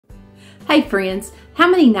Hey friends, how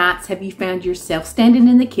many nights have you found yourself standing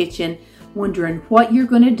in the kitchen wondering what you're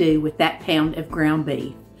going to do with that pound of ground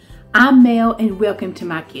beef? I'm Mel and welcome to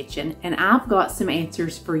my kitchen, and I've got some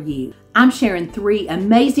answers for you. I'm sharing 3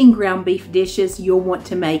 amazing ground beef dishes you'll want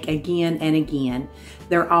to make again and again.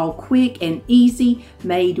 They're all quick and easy,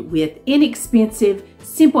 made with inexpensive,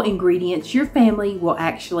 simple ingredients your family will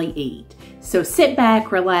actually eat. So sit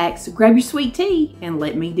back, relax, grab your sweet tea, and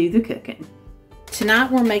let me do the cooking.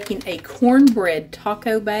 Tonight we're making a cornbread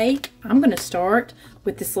taco bake. I'm going to start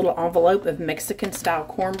with this little envelope of Mexican style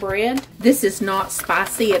cornbread. This is not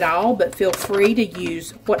spicy at all, but feel free to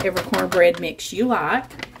use whatever cornbread mix you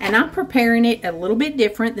like. And I'm preparing it a little bit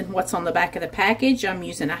different than what's on the back of the package. I'm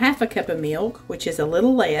using a half a cup of milk, which is a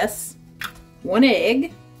little less, 1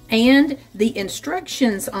 egg, and the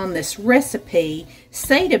instructions on this recipe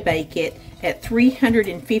say to bake it at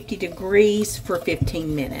 350 degrees for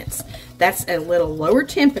 15 minutes. That's a little lower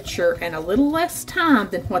temperature and a little less time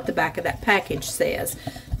than what the back of that package says.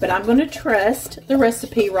 But I'm going to trust the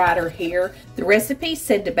recipe writer here. The recipe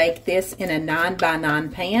said to bake this in a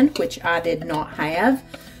 9x9 pan, which I did not have.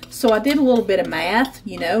 So I did a little bit of math.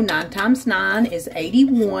 You know, 9 times 9 is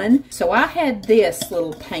 81. So I had this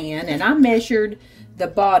little pan and I measured the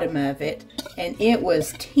bottom of it, and it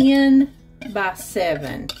was 10 by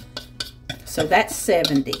 7. So that's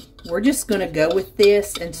 70. We're just going to go with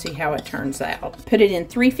this and see how it turns out. Put it in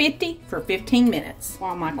 350 for 15 minutes.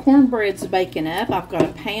 While my cornbread's baking up, I've got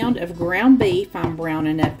a pound of ground beef I'm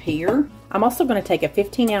browning up here. I'm also going to take a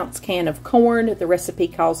 15-ounce can of corn. The recipe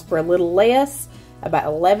calls for a little less, about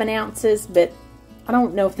 11 ounces, but I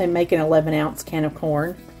don't know if they make an 11-ounce can of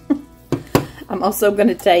corn. I'm also going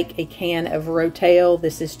to take a can of Rotel.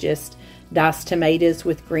 This is just diced tomatoes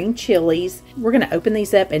with green chilies. We're going to open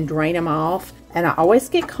these up and drain them off. And I always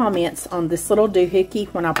get comments on this little doohickey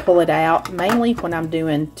when I pull it out, mainly when I'm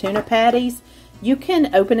doing tuna patties. You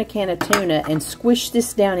can open a can of tuna and squish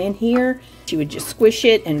this down in here. You would just squish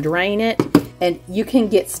it and drain it, and you can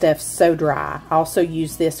get stuff so dry. I also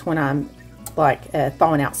use this when I'm like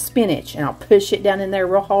thawing out spinach, and I'll push it down in there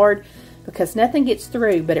real hard because nothing gets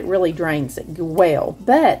through, but it really drains it well.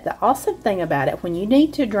 But the awesome thing about it, when you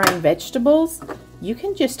need to drain vegetables, you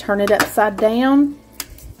can just turn it upside down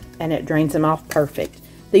and it drains them off perfect.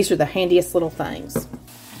 These are the handiest little things.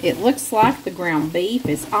 It looks like the ground beef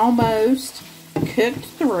is almost cooked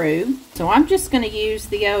through. So I'm just going to use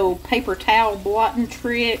the old paper towel blotting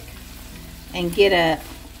trick and get up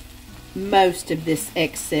most of this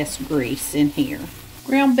excess grease in here.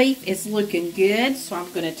 Ground beef is looking good, so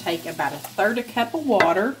I'm going to take about 1/3 cup of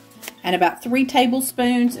water and about 3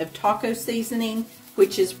 tablespoons of taco seasoning,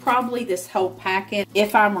 which is probably this whole packet,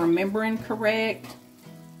 if I'm remembering correct.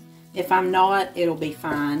 If I'm not, it'll be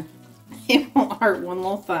fine. It won't hurt one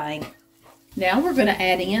little thing. Now we're going to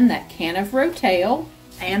add in that can of Rotel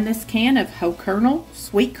and this can of whole kernel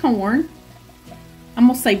sweet corn. I'm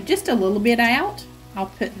going to save just a little bit out. I'll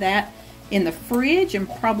put that in the fridge and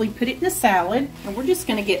probably put it in a salad. And we're just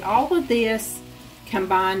going to get all of this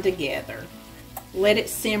combined together. Let it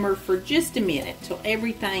simmer for just a minute till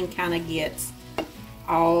everything kind of gets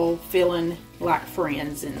all feeling like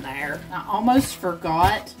friends in there. I almost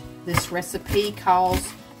forgot, this recipe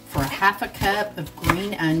calls for a half a cup of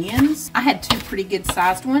green onions. I had 2 pretty good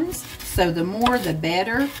sized ones, so the more the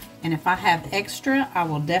better. And if I have extra, I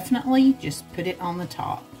will definitely just put it on the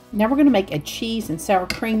top. Now we're going to make a cheese and sour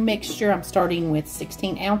cream mixture. I'm starting with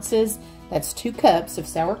 16 ounces. That's 2 cups of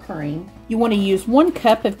sour cream. You want to use 1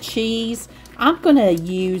 cup of cheese. I'm going to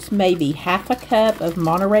use maybe half a cup of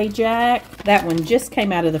Monterey Jack. That one just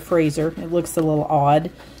came out of the freezer. It looks a little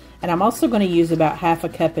odd. And I'm also going to use about half a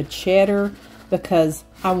cup of cheddar because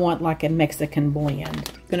I want like a Mexican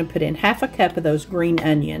blend. I'm going to put in half a cup of those green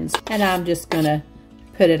onions, and I'm just going to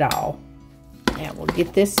put it all. Now we'll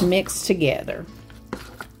get this mixed together.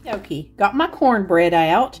 Okay, got my cornbread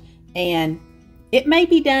out, and it may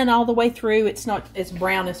be done all the way through. It's not as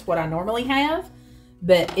brown as what I normally have,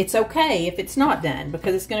 but it's okay if it's not done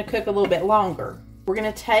because it's going to cook a little bit longer. We're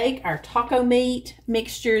going to take our taco meat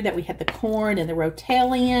mixture that we had the corn and the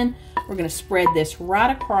Rotel in. We're going to spread this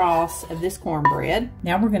right across of this cornbread.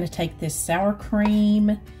 Now we're going to take this sour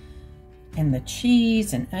cream and the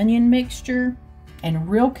cheese and onion mixture, and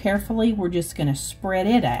real carefully we're just going to spread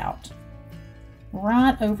it out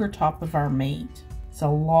right over top of our meat. It's a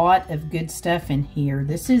lot of good stuff in here.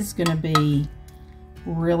 This is going to be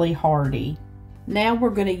really hearty. Now we're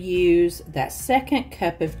going to use that 2nd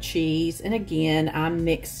cup of cheese, and again I'm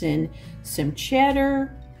mixing some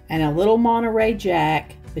cheddar and a little Monterey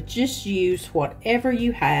Jack, but just use whatever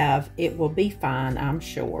you have. It will be fine, I'm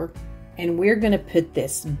sure. And we're going to put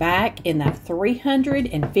this back in the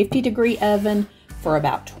 350-degree oven for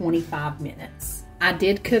about 25 minutes. I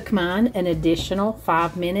did cook mine an additional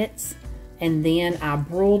 5 minutes, and then I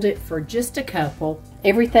broiled it for just a couple.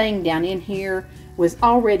 Everything down in here was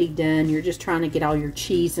already done. You're just trying to get all your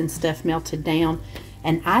cheese and stuff melted down.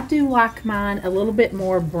 And I do like mine a little bit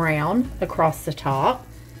more brown across the top.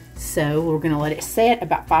 So we're going to let it set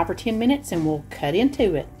about 5 or 10 minutes and we'll cut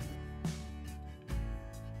into it.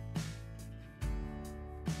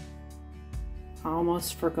 I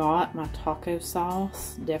almost forgot my taco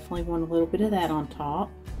sauce. Definitely want a little bit of that on top.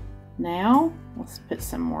 Now, let's put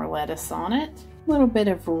some more lettuce on it. A little bit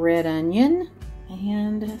of red onion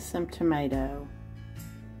and some tomato.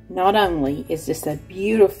 Not only is this a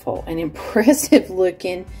beautiful and impressive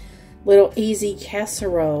looking little easy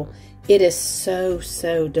casserole, it is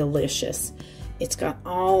so delicious. It's got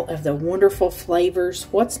all of the wonderful flavors.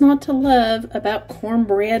 What's not to love about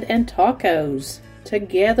cornbread and tacos?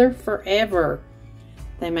 Together forever.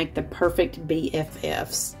 They make the perfect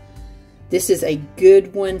BFFs. This is a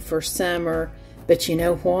good one for summer, but you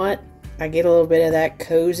know what? I get a little bit of that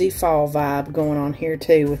cozy fall vibe going on here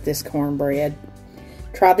too with this cornbread.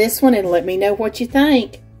 Try this one and let me know what you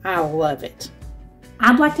think. I love it.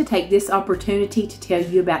 I'd like to take this opportunity to tell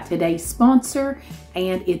you about today's sponsor,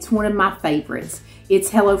 and it's one of my favorites.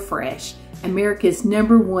 It's HelloFresh, America's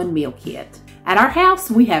 #1 meal kit. At our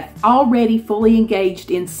house, we have already fully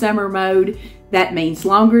engaged in summer mode. That means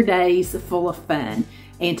longer days full of fun.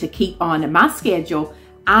 And to keep on my schedule,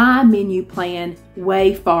 I menu plan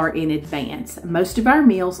way far in advance. Most of our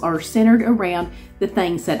meals are centered around the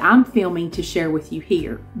things that I'm filming to share with you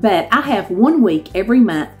here. But I have 1 week every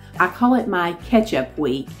month. I call it my catch-up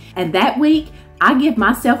week. And that week, I give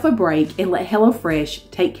myself a break and let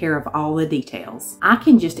HelloFresh take care of all the details. I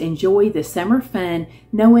can just enjoy the summer fun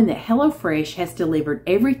knowing that HelloFresh has delivered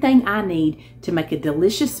everything I need to make a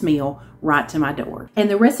delicious meal right to my door. And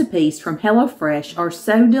the recipes from HelloFresh are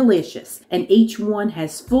so delicious, and each one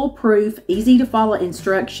has foolproof, easy to follow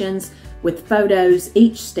instructions with photos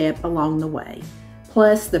each step along the way.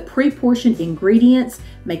 Plus, the pre-portioned ingredients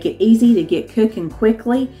make it easy to get cooking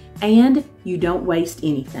quickly, and you don't waste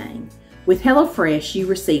anything. With HelloFresh, you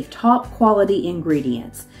receive top quality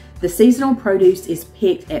ingredients. The seasonal produce is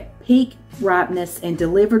picked at peak ripeness and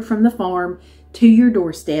delivered from the farm to your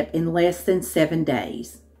doorstep in less than 7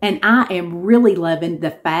 days. And I am really loving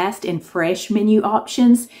the fast and fresh menu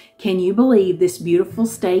options. Can you believe this beautiful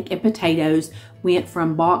steak and potatoes went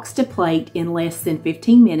from box to plate in less than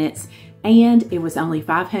 15 minutes, and it was only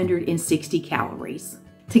 560 calories.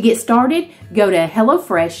 To get started, go to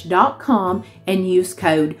HelloFresh.com and use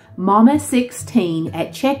code MOMMA16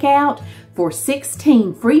 at checkout for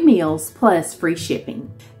 16 free meals plus free shipping.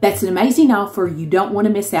 That's an amazing offer you don't want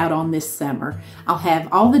to miss out on this summer. I'll have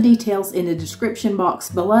all the details in the description box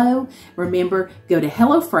below. Remember, go to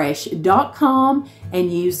HelloFresh.com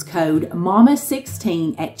and use code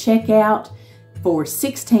MOMMA16 at checkout for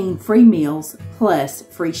 16 free meals plus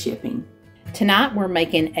free shipping. Tonight we're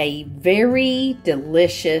making a very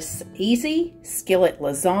delicious, easy skillet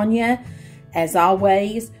lasagna. As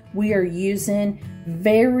always, we are using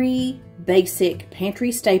very basic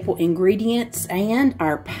pantry staple ingredients and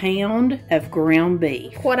our pound of ground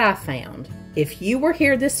beef. What I found, if you were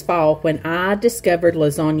here this fall when I discovered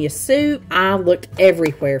lasagna soup, I looked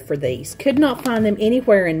everywhere for these. Could not find them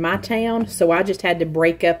anywhere in my town, so I just had to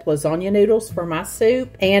break up lasagna noodles for my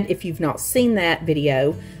soup. And if you've not seen that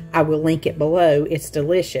video, I will link it below. It's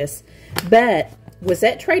delicious. But was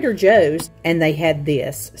at Trader Joe's and they had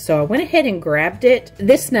this. So I went ahead and grabbed it.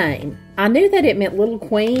 This name, I knew that it meant Little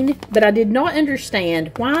Queen, but I did not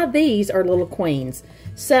understand why these are Little Queens.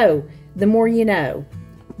 So the more you know.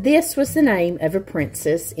 This was the name of a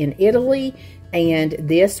princess in Italy, and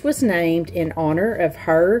this was named in honor of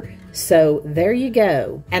her. So there you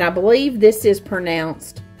go. And I believe this is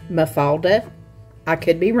pronounced Mafalda. I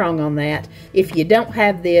could be wrong on that. If you don't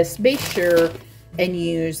have this, be sure and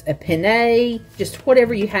use a penne. Just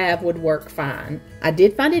whatever you have would work fine. I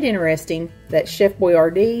did find it interesting that Chef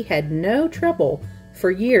Boyardee had no trouble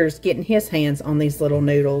for years getting his hands on these little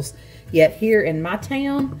noodles. Yet here in my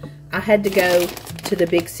town, I had to go to the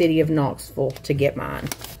big city of Knoxville to get mine.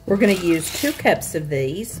 We're going to use 2 cups of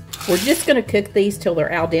these. We're just going to cook these till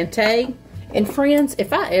they're al dente. And friends,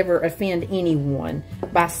 if I ever offend anyone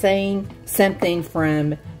by saying something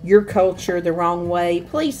from your culture the wrong way,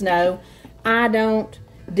 please know I don't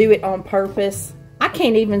do it on purpose. I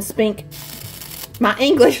can't even speak my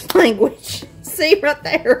English language. See right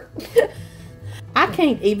there? I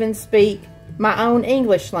can't even speak my own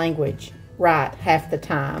English language right half the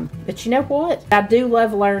time. But you know what? I do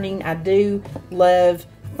love learning. I do love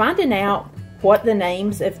finding out what the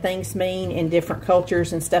names of things mean in different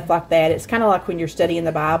cultures and stuff like that. It's kind of like when you're studying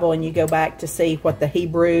the Bible and you go back to see what the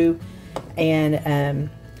Hebrew and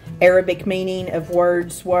Arabic meaning of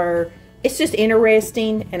words were. It's just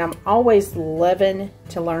interesting, and I'm always loving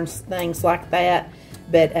to learn things like that.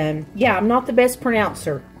 But yeah, I'm not the best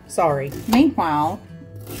pronouncer. Sorry. Meanwhile,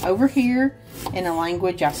 over here in a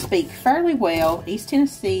language I speak fairly well, East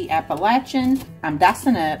Tennessee Appalachian, I'm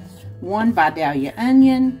dicing up 1 Vidalia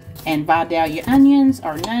onion, and Vidalia onions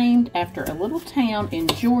are named after a little town in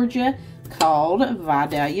Georgia called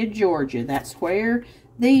Vidalia, Georgia. That's where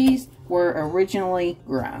these were originally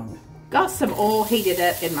grown. Got some oil heated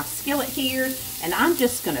up in my skillet here, and I'm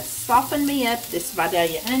just going to soften me up this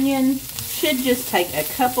Vidalia onion. Should just take a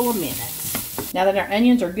couple of minutes. Now that our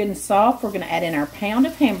onions are good and soft, we're going to add in our pound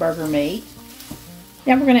of hamburger meat.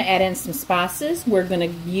 Now we're going to add in some spices. We're going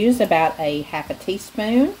to use about a ½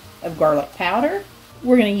 teaspoon of garlic powder.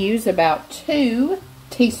 We're going to use about 2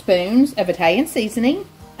 teaspoons of Italian seasoning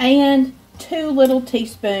and 2 little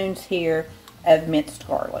teaspoons here of minced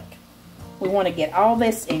garlic. We want to get all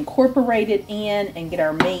this incorporated in and get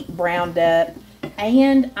our meat browned up.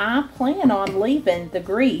 And I plan on leaving the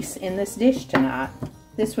grease in this dish tonight.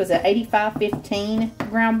 This was a 85-15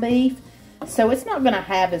 ground beef, so it's not going to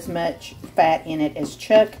have as much fat in it as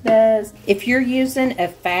Chuck does. If you're using a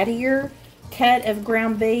fattier cut of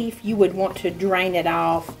ground beef, you would want to drain it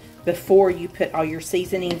off before you put all your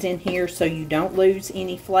seasonings in here so you don't lose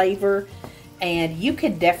any flavor. And you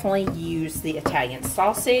could definitely use the Italian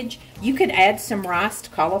sausage. You could add some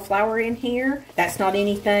riced cauliflower in here. That's not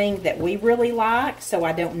anything that we really like, so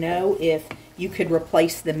I don't know if you could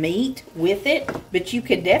replace the meat with it, but you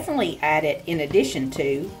could definitely add it in addition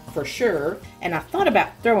to, for sure. And I thought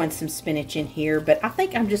about throwing some spinach in here, but I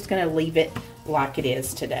think I'm just gonna leave it like it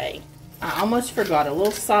is today. I almost forgot a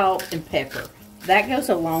little salt and pepper. That goes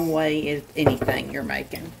a long way in anything you're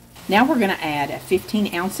making. Now we're going to add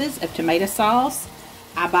 15 ounces of tomato sauce.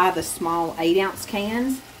 I buy the small 8-ounce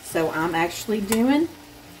cans, so I'm actually doing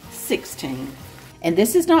 16. And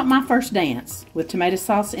this is not my first dance with tomato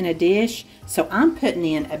sauce in a dish, so I'm putting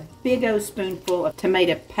in a big old spoonful of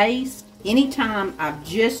tomato paste. Anytime I've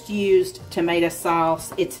just used tomato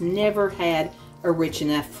sauce, it's never had a rich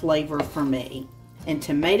enough flavor for me. And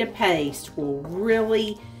tomato paste will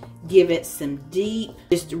really give it some deep,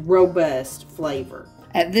 just robust flavor.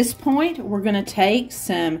 At this point, we're going to take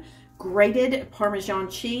some grated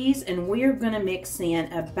Parmesan cheese and we're going to mix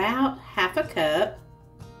in about ½ a cup.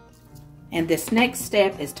 And this next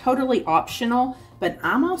step is totally optional, but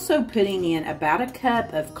I'm also putting in about a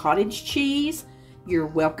cup of cottage cheese. You're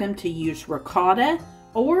welcome to use ricotta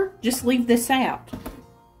or just leave this out.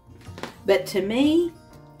 But to me,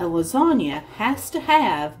 a lasagna has to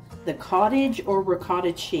have the cottage or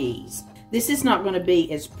ricotta cheese. This is not going to be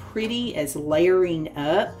as pretty as layering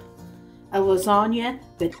up a lasagna,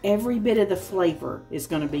 but every bit of the flavor is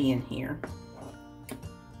going to be in here.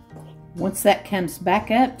 Once that comes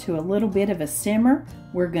back up to a little bit of a simmer,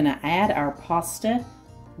 we're going to add our pasta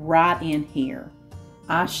right in here.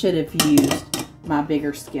 I should have used my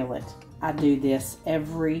bigger skillet. I do this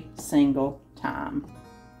every single time.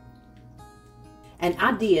 And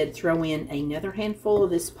I did throw in another handful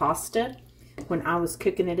of this pasta when I was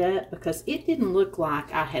cooking it up because it didn't look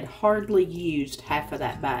like I had hardly used half of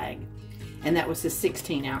that bag. And that was a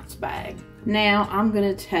 16-ounce bag. Now I'm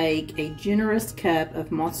going to take a generous cup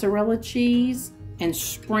of mozzarella cheese and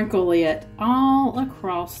sprinkle it all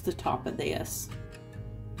across the top of this.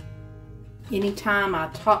 Anytime I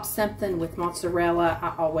top something with mozzarella,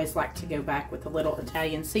 I always like to go back with a little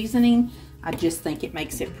Italian seasoning. I just think it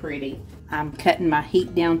makes it pretty. I'm cutting my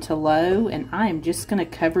heat down to low and I am just going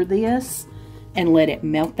to cover this and let it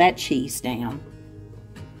melt that cheese down.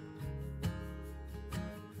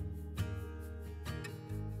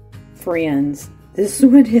 Friends, this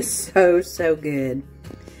one is so good.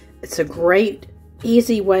 It's a great,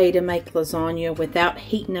 easy way to make lasagna without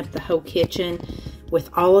heating up the whole kitchen with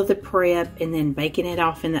all of the prep and then baking it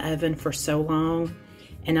off in the oven for so long.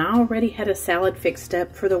 And I already had a salad fixed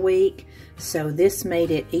up for the week, so this made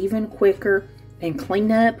it even quicker, and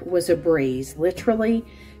cleanup was a breeze. Literally,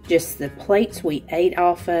 just the plates we ate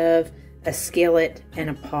off of, a skillet, and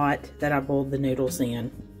a pot that I boiled the noodles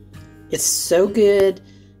in. It's so good,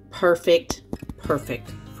 perfect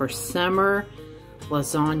for summer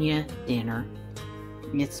lasagna dinner.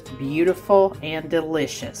 It's beautiful and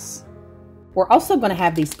delicious. We're also going to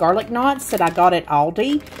have these garlic knots that I got at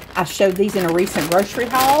Aldi. I showed these in a recent grocery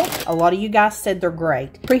haul. A lot of you guys said they're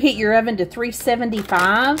great. Preheat your oven to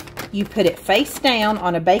 375. You put it face down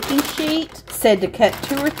on a baking sheet. Said to cut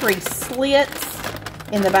 2 or 3 slits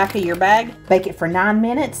in the back of your bag. Bake it for 9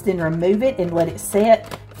 minutes, then remove it and let it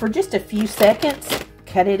set for just a few seconds.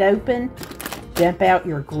 Cut it open, dump out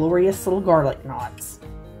your glorious little garlic knots.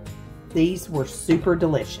 These were super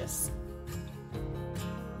delicious.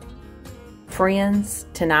 Friends,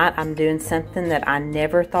 tonight I'm doing something that I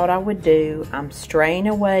never thought I would do. I'm straying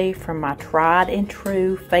away from my tried and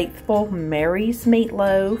true faithful Mary's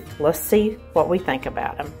meatloaf. Let's see what we think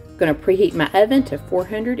about them. I'm going to preheat my oven to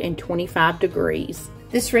 425 degrees.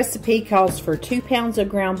 This recipe calls for 2 pounds of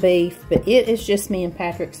ground beef, but it is just me and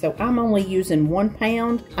Patrick, so I'm only using 1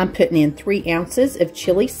 pound. I'm putting in 3 ounces of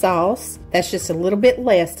chili sauce. That's just a little bit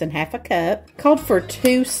less than half a cup. Called for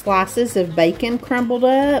 2 slices of bacon crumbled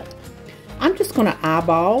up. I'm just going to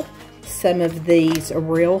eyeball some of these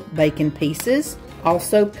real bacon pieces.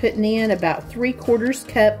 Also putting in about 3/4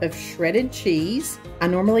 cup of shredded cheese. I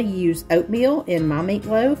normally use oatmeal in my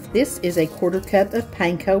meatloaf. This is a 1/4 cup of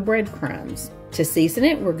panko breadcrumbs. To season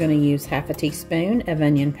it, we're going to use half a teaspoon of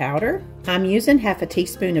onion powder. I'm using half a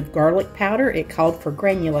teaspoon of garlic powder. It called for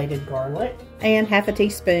granulated garlic. And half a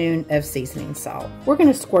teaspoon of seasoning salt. We're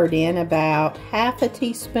going to squirt in about half a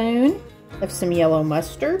teaspoon of some yellow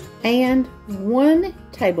mustard and 1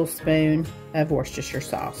 tablespoon of Worcestershire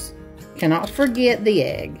sauce. Cannot forget the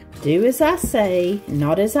egg. Do as I say,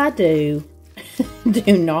 not as I do.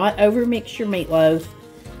 Do not overmix your meatloaf.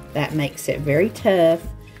 That makes it very tough.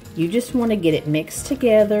 You just want to get it mixed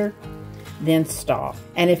together, then stop.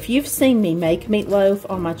 And if you've seen me make meatloaf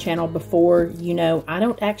on my channel before, you know I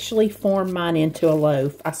don't actually form mine into a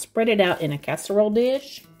loaf. I spread it out in a casserole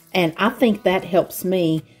dish, and I think that helps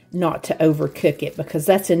me not to overcook it, because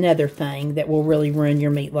that's another thing that will really ruin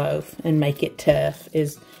your meatloaf and make it tough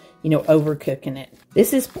is, you know, overcooking it.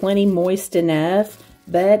 This is plenty moist enough,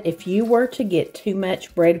 but if you were to get too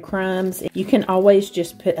much breadcrumbs, you can always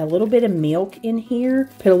just put a little bit of milk in here,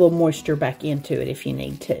 put a little moisture back into it if you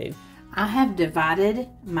need to. I have divided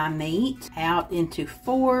my meat out into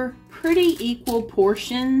 4 pretty equal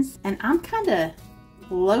portions, and I'm kind of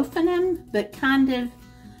loafing them, but kind of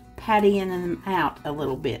pattying them out a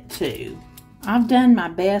little bit too. I've done my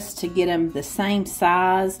best to get them the same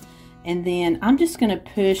size, and then I'm just going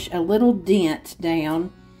to push a little dent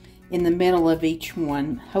down in the middle of each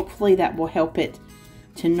one. Hopefully that will help it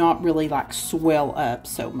to not really like swell up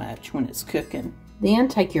so much when it's cooking. Then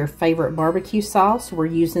take your favorite barbecue sauce. We're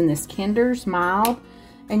using this Kinder's Mild,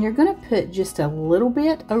 and you're going to put just a little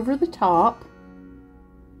bit over the top.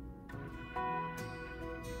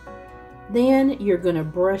 Then you're going to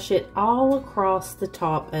brush it all across the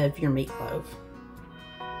top of your meatloaf.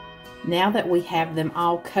 Now that we have them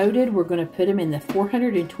all coated, we're going to put them in the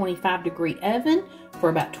 425 degree oven for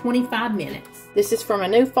about 25 minutes. This is for my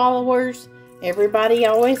new followers. Everybody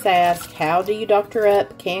always asks, how do you doctor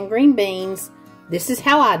up canned green beans? This is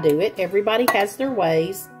how I do it. Everybody has their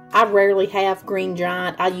ways. I rarely have Green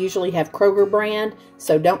Giant. I usually have Kroger brand,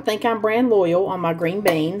 so don't think I'm brand loyal on my green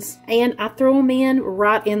beans. And I throw them in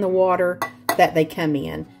right in the water that they come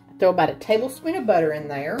in. I throw about a tablespoon of butter in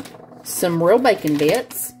there, some real bacon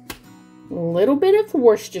bits, a little bit of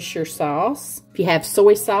Worcestershire sauce. If you have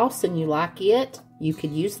soy sauce and you like it, you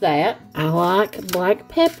could use that. I like black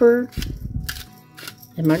pepper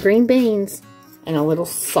in my green beans, and a little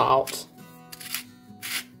salt.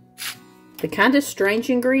 The kind of strange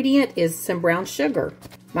ingredient is some brown sugar.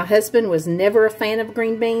 My husband was never a fan of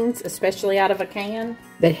green beans, especially out of a can,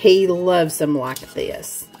 but he loves them like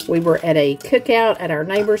this. We were at a cookout at our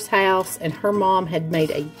neighbor's house, and her mom had made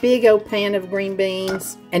a big old pan of green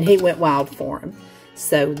beans, and he went wild for them.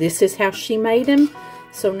 So this is how she made them.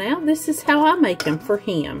 So now this is how I make them for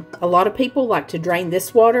him. A lot of people like to drain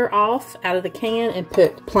this water off out of the can and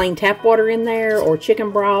put plain tap water in there or chicken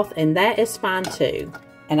broth, and that is fine too.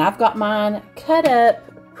 And I've got mine cut up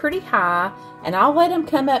pretty high, and I'll let them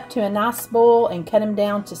come up to a nice boil and cut them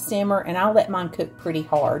down to simmer, and I'll let mine cook pretty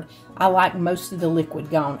hard. I like most of the liquid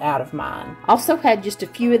gone out of mine. Also had just a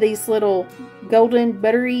few of these little golden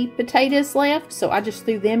buttery potatoes left, so I just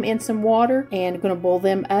threw them in some water and I'm gonna boil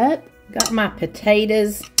them up. Got my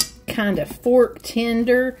potatoes kind of fork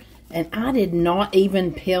tender, and I did not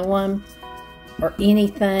even peel them or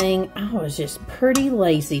anything. I was just pretty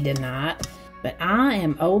lazy tonight. But I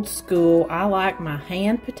am old school. I like my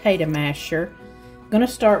hand potato masher. I'm gonna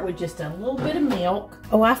start with just a little bit of milk.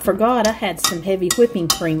 Oh, I forgot I had some heavy whipping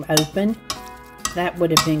cream open. That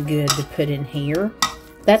would have been good to put in here.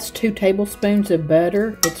 That's 2 tablespoons of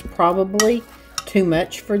butter. It's probably too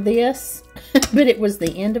much for this, but it was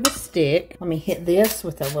the end of a stick. Let me hit this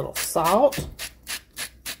with a little salt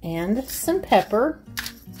and some pepper.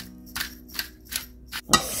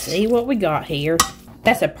 Let's see what we got here.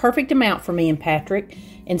 That's a perfect amount for me and Patrick.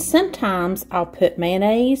 And sometimes I'll put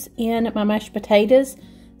mayonnaise in my mashed potatoes.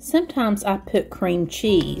 Sometimes I put cream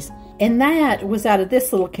cheese. And that was out of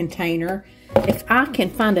this little container. If I can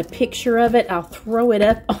find a picture of it, I'll throw it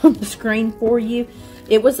up on the screen for you.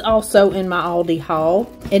 It was also in my Aldi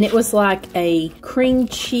haul. And it was like a cream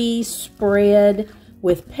cheese spread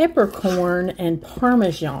with peppercorn and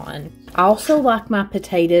Parmesan. I also like my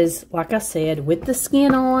potatoes, like I said, with the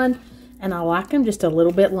skin on. And I like them just a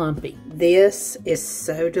little bit lumpy. This is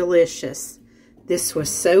so delicious. This was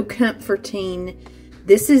so comforting.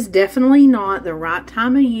 This is definitely not the right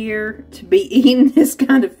time of year to be eating this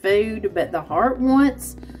kind of food, but the heart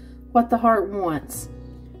wants what the heart wants.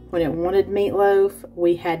 When it wanted meatloaf,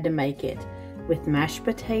 we had to make it with mashed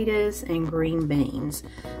potatoes and green beans.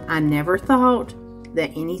 I never thought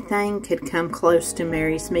that anything could come close to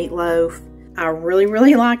Mary's meatloaf. I really,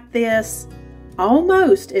 really like this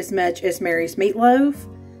almost as much as Mary's meatloaf,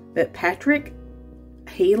 but Patrick,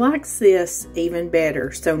 he likes this even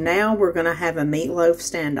better. So now we're going to have a meatloaf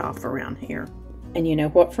standoff around here. And you know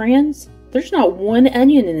what, friends? There's not one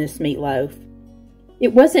onion in this meatloaf.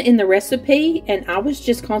 It wasn't in the recipe, and I was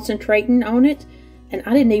just concentrating on it, and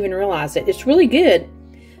I didn't even realize it. It's really good,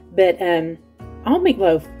 but all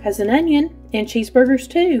meatloaf has an onion, and cheeseburgers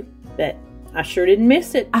too, but I sure didn't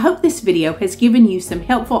miss it. I hope this video has given you some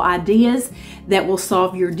helpful ideas that will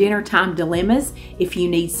solve your dinner time dilemmas. If you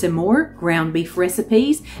need some more ground beef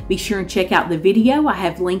recipes, be sure and check out the video I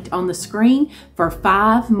have linked on the screen for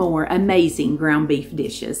 5 more amazing ground beef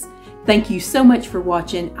dishes. Thank you so much for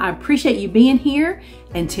watching. I appreciate you being here.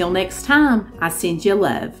 Until next time, I send you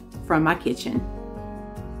love from my kitchen.